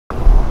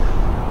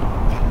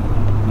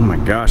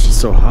Gosh, it's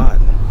so hot.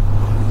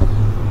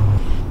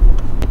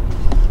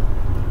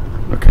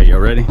 Okay, y'all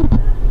ready?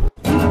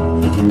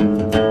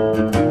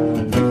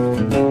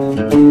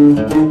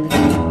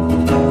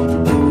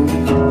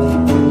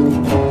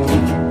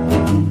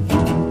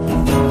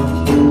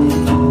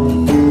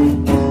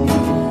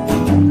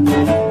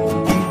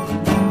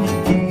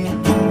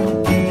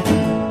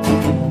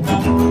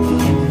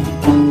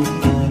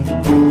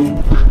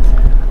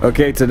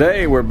 Okay,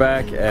 today we're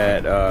back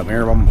at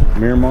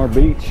Miramar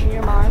Beach.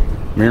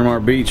 Miramar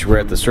Beach. We're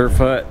at the surf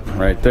hut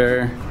right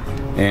there,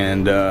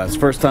 and it's the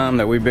first time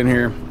that we've been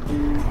here.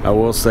 I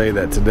will say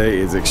that today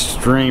is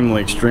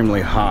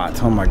extremely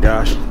hot. Oh my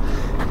gosh,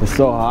 it's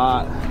so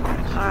hot.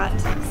 Hot,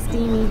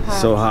 steamy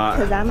hot. So hot.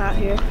 Cause I'm out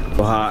here.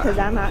 So hot. Cause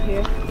I'm out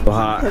here. So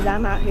hot. Cause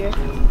I'm out here.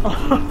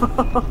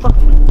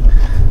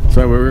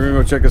 So anyway, we're gonna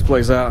go check this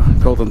place out.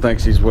 Coleton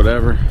thinks he's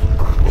whatever.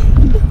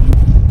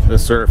 The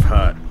surf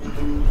hut.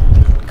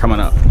 Coming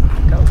up.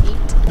 Go eat.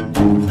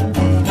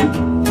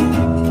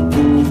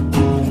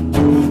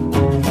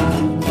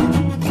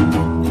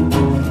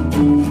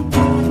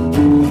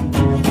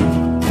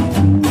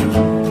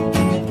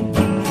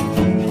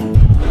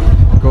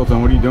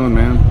 Coleton, what are you doing,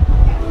 man?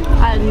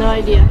 I have no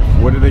idea.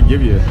 What did they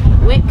give you?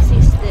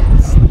 Wixie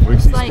sticks. Wixie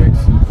It's like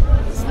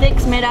sticks?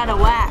 sticks made out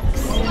of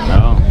wax.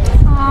 Oh.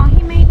 Aw,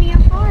 he made me a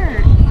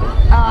heart.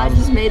 Oh, I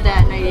just made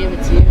that and I gave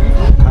it to you.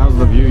 How's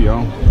the view,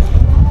 y'all?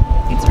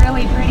 It's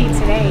really pretty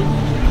today.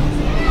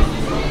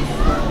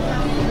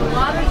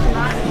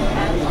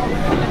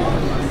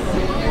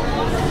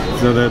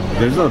 So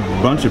there's a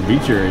bunch of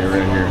beach area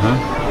right here, huh?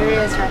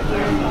 There is right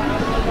here.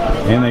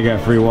 And they got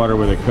free water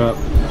with a cup.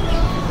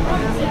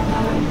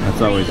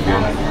 That's always good.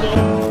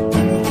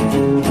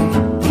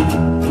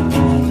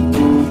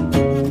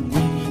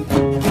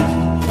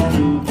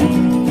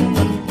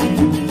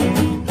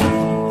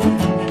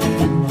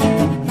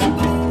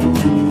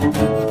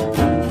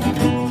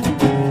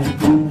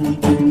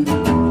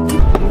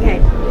 Okay.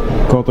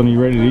 Coleton, are you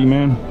ready to eat,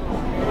 man?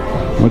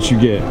 What you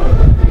get?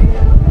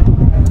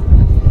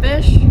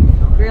 Fish,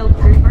 grilled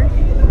grouper.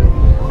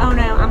 Oh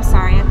no, I'm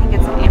sorry. I think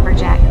it's an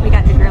amberjack. We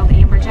got the grilled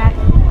amberjack.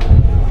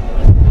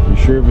 You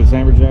sure if it's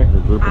amberjack or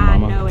grouper, I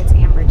mama? know it's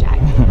amberjack.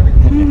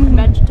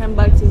 Bet you 10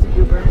 bucks is a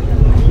grouper.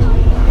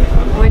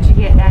 What'd you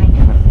get, Daddy?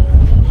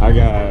 I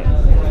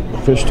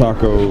got fish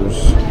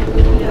tacos.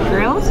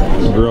 Grilled?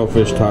 Grilled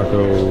fish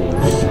tacos.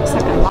 Looks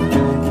like a lot.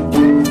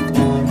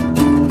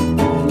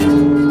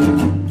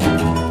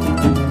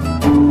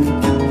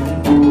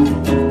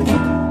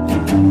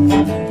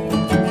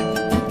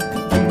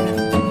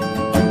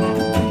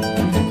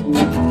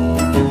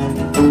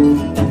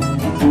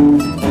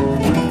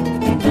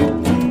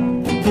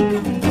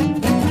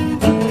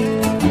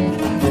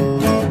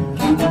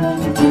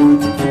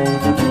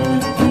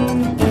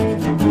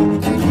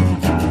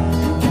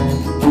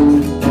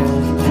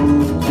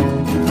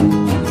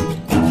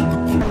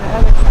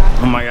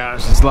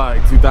 It's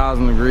like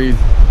 2,000 degrees.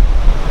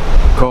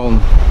 Cold.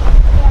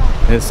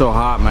 It's so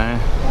hot, man.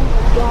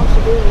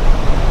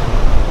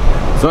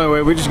 So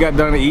anyway, we just got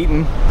done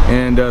eating,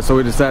 and so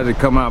we decided to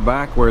come out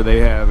back where they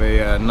have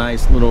a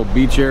nice little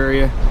beach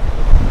area.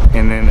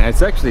 And then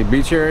it's actually a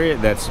beach area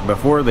that's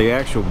before the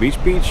actual beach.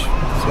 So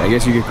I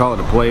guess you could call it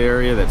a play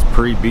area that's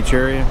pre-beach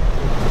area.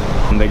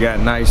 And they got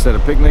a nice set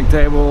of picnic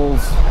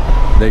tables.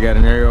 They got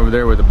an area over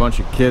there with a bunch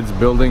of kids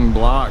building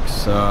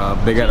blocks.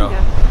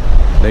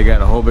 They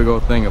got a whole big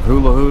old thing of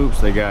hula hoops.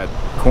 They got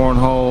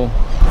cornhole,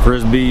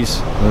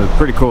 frisbees. A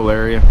pretty cool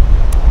area.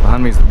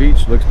 Behind me is the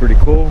beach. Looks pretty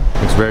cool.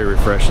 Looks very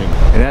refreshing.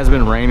 It has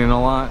been raining a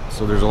lot,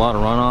 so there's a lot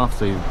of runoff.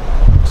 So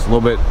it's a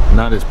little bit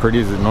not as pretty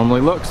as it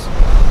normally looks.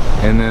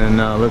 And then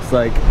looks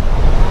like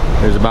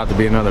there's about to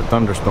be another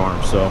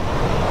thunderstorm. So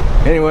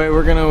anyway,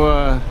 we're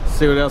gonna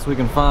see what else we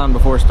can find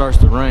before it starts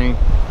to rain.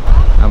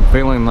 I'm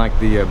feeling like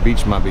the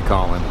beach might be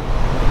calling.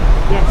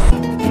 Yes.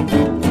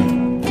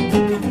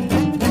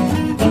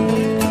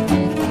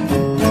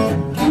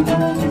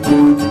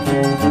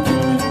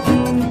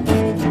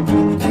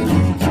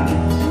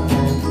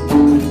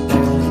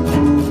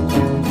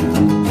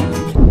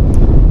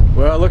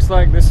 Well, it looks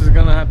like this is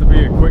gonna have to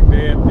be a quick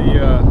day at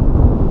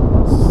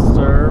the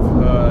surf.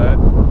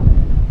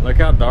 Look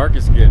how dark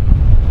it's getting.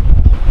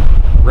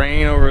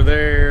 Rain over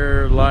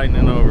there,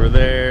 lightning over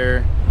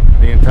there.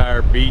 The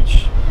entire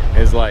beach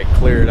is like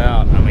cleared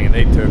out. I mean,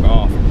 they took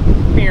off.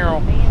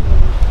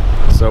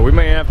 So we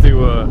may have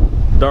to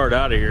dart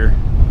out of here,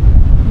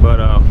 but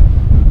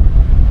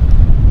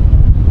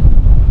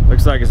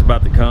looks like it's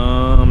about to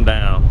come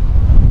down.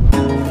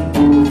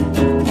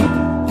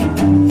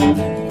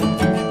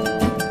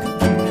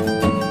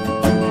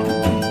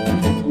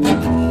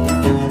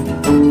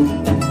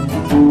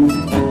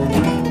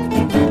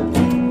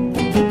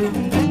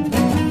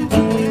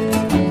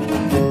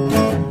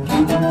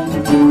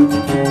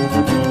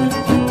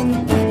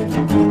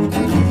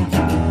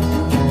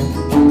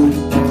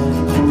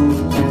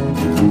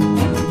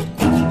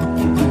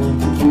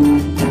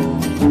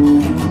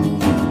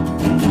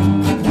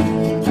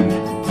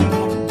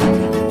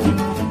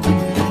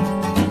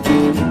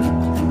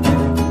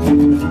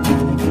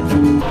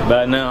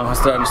 bad now. It's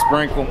starting to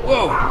sprinkle.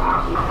 Whoa!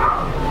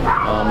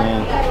 Oh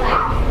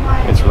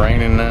man, it's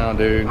raining now,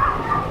 dude.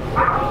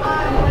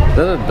 Is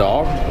that a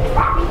dog?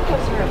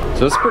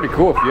 So it's pretty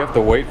cool if you have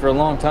to wait for a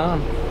long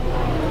time.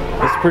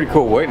 It's a pretty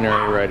cool waiting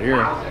area right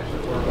here.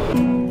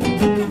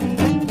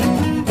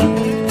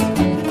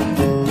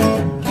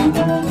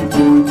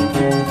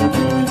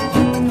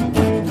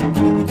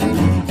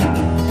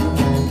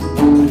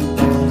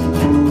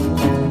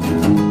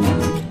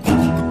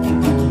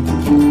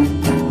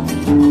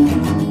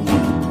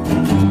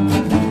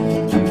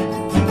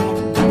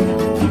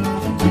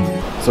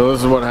 So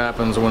this is what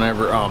happens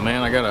whenever, oh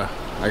man, I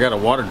got a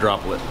water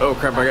droplet. Oh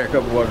crap, I got a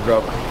couple water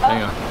droplets.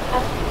 Hang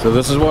on. So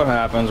this is what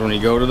happens when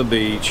you go to the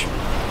beach.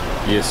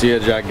 You see a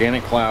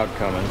gigantic cloud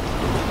coming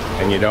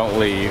and you don't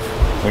leave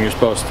when you're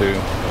supposed to.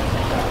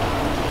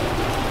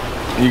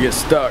 You get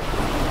stuck.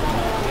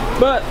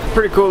 But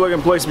pretty cool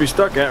looking place to be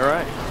stuck at,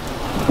 right?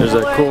 There's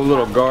a cool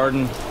little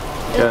garden.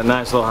 Got a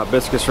nice little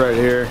hibiscus right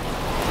here.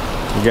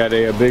 You got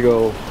a big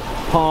old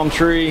palm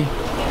tree.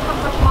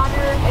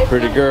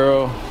 Pretty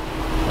girl.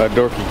 A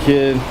dorky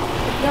kid.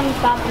 It's gonna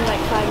stop in like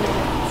 5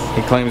 minutes.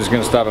 He claims it's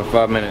gonna stop in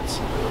 5 minutes.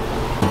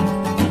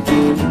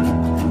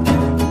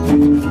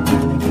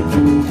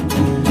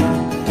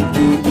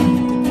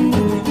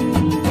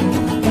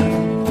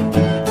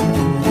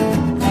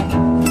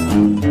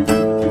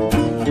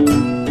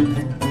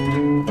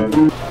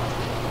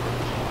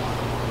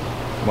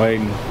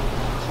 Waiting.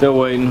 Still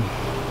waiting.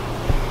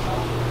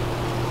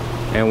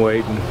 And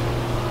waiting.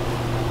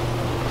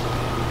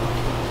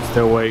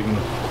 Still waiting.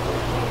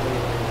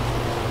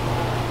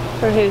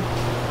 For who?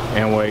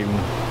 And waiting.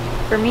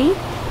 For me?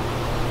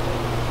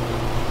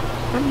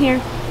 I'm here.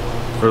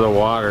 For the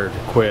water to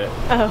quit.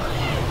 Oh.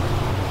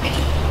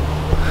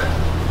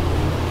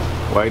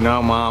 Waiting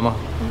on mama.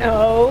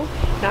 No,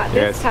 not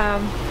this Yes.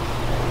 time.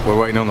 We're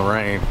waiting on the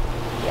rain.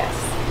 Yes.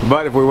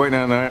 But if we're waiting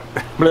on that,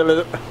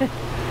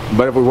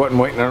 but if we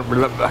wasn't waiting on,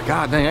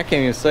 God dang, I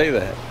can't even say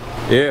that.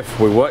 If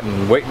we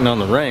wasn't waiting on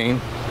the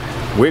rain,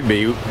 we'd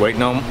be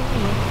waiting on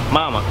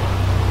mama.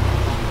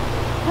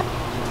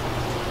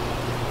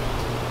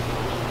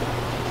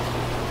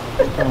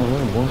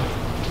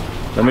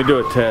 Let me do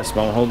a test.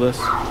 Mama, hold this.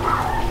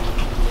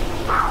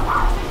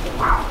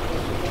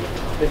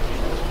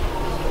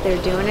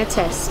 They're doing a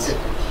test.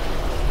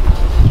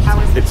 How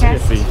was the It's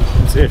test? iffy.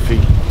 It's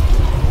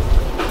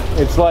iffy.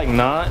 It's like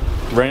not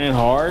raining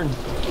hard,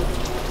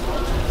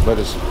 but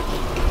it's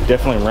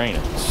definitely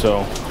raining.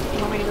 So. You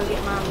want me to go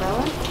get my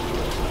umbrella?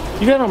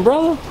 You got an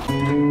umbrella?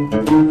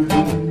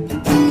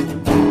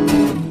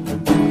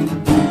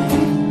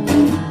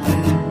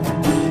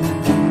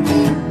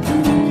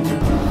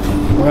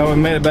 Well,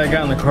 we made it back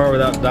out in the car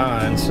without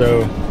dying,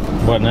 so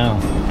what now?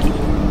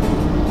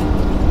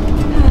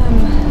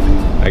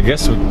 I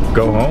guess we'll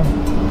go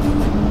home.